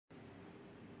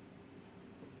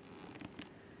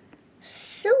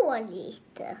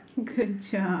dåligt. Good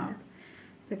job.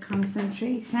 The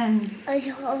concentration.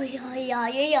 Jag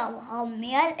har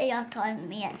mer. Jag tar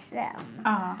mer sen.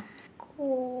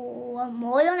 God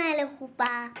morgon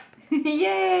allihopa.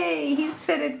 Yay! He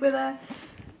said it with a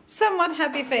somewhat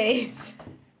happy face.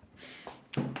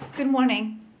 Good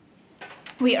morning.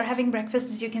 We are having breakfast,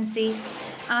 as you can see.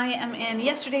 I am in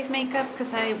yesterday's makeup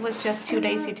because I was just too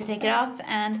lazy to take it off,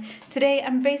 and today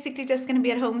I'm basically just going to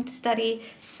be at home to study,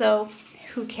 so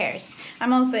who cares?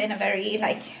 I'm also in a very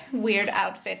weird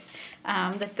outfit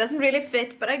that doesn't really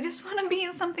fit, but I just want to be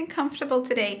in something comfortable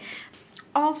today.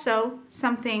 Also,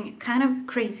 something kind of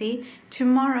crazy,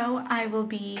 tomorrow I will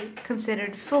be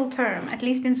considered full term, at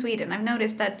least in Sweden. I've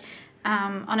noticed that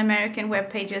on American web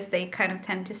pages they kind of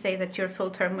tend to say that you're full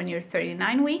term when you're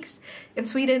 39 weeks. In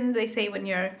Sweden they say when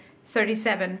you're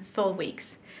 37 full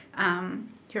weeks,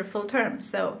 you're full term,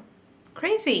 so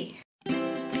crazy.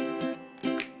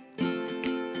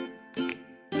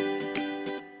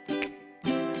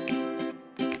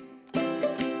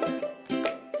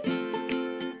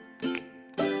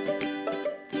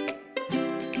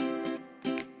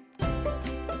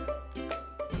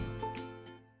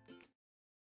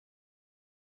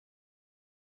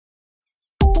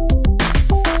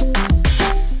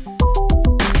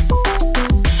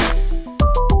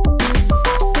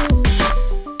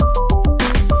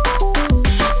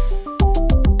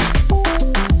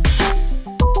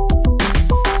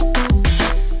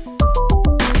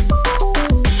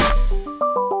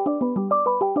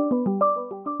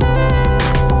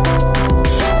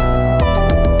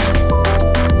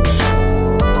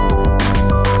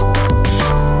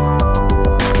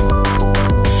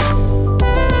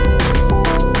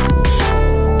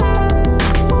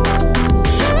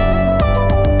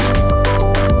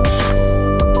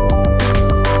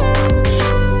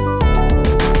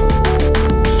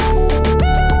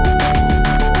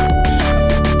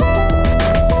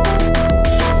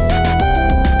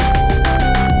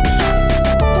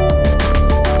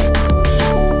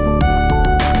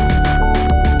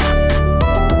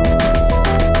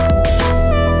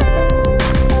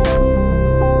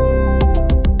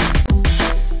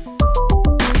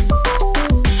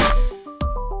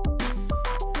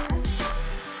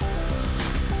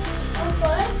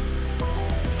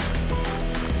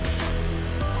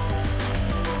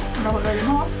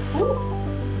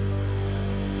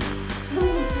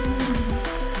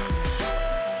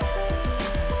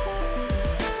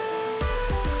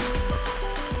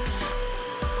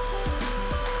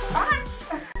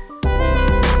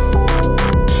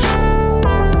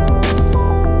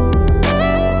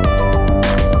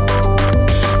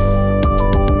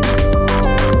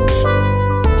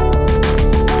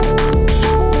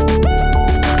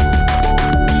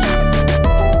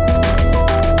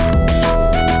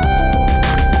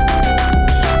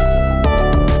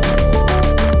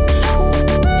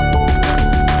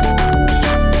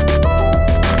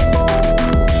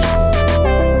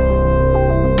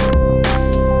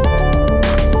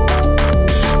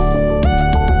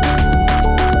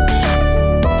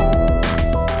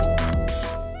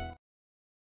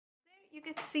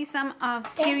 See some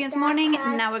of Tyrion's morning.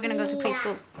 Now we're gonna go to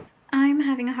preschool. I'm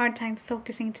having a hard time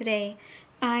focusing today.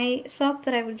 I thought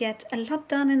that I would get a lot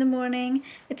done in the morning.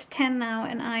 It's 10 now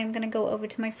and I'm gonna go over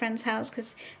to my friend's house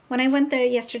because when I went there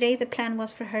yesterday the plan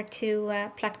was for her to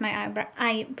pluck my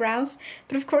eyebrows,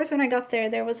 but of course when I got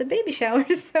there was a baby shower,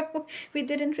 so we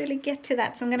didn't really get to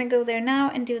that. So I'm gonna go there now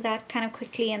and do that kind of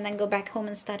quickly and then go back home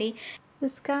and study. The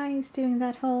sky is doing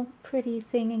that whole pretty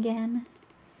thing again.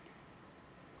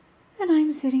 And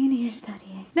I'm sitting in here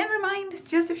studying. Never mind,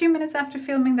 just a few minutes after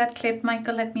filming that clip,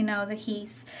 Michael let me know that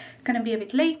he's gonna be a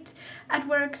bit late at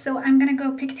work, so I'm gonna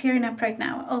go pick Tyrion up right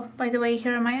now. Oh, by the way,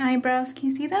 here are my eyebrows. Can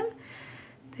you see them?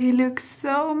 They look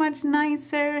so much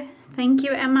nicer. Thank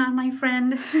you, Emma, my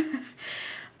friend.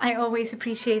 I always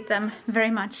appreciate them very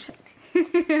much.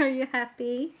 Are you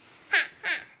happy?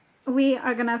 We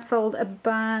are gonna fold a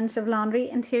bunch of laundry,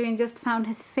 and Tyrion just found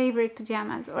his favorite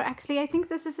pajamas. Or actually, I think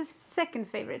this is his second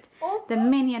favorite. The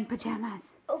Minion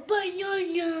pajamas.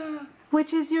 Banana.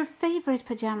 Which is your favorite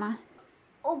pajama?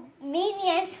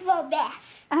 Minions var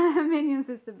bäst. Minions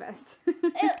is the best.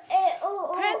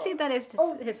 Apparently that is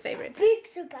his favorite.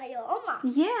 Byxor-pajama.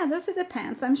 Yeah, those are the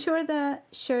pants. I'm sure the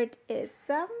shirt is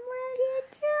somewhere here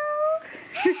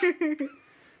too.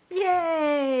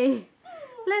 Yay!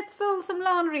 Let's fold some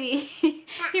laundry.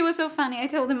 He was so funny. I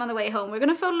told him on the way home, we're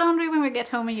gonna fold laundry when we get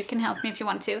home and you can help me if you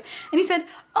want to. And he said,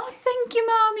 oh, thank you,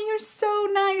 Mommy. You're so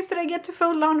nice that I get to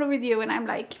fold laundry with you. And I'm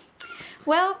like,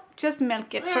 well, just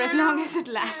milk it for as long as it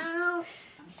lasts.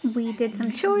 We did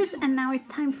some chores and now it's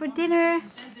time for dinner.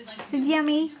 Is it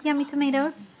yummy? Yummy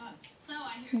tomatoes?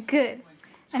 Good.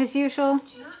 As usual,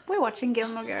 we're watching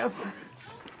Gilmore Girls.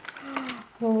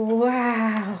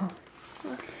 Wow.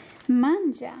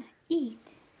 Manja, eat.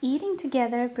 Eating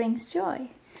together brings joy.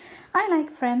 I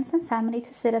like friends and family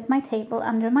to sit at my table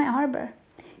under my arbor.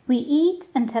 We eat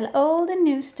and tell old and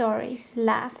new stories,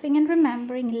 laughing and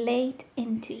remembering late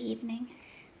into evening.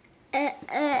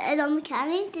 De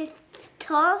kan inte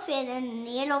ta filmen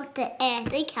ner och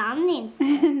äta kan inte.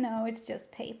 No, it's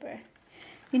just paper.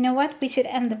 You know what? We should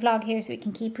end the vlog here so we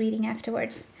can keep reading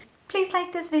afterwards. Please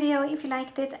like this video if you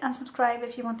liked it and subscribe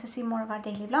if you want to see more of our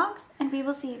daily vlogs. And we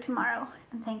will see you tomorrow.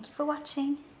 And thank you for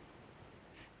watching.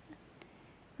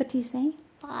 What do you say?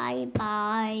 Bye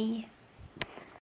bye.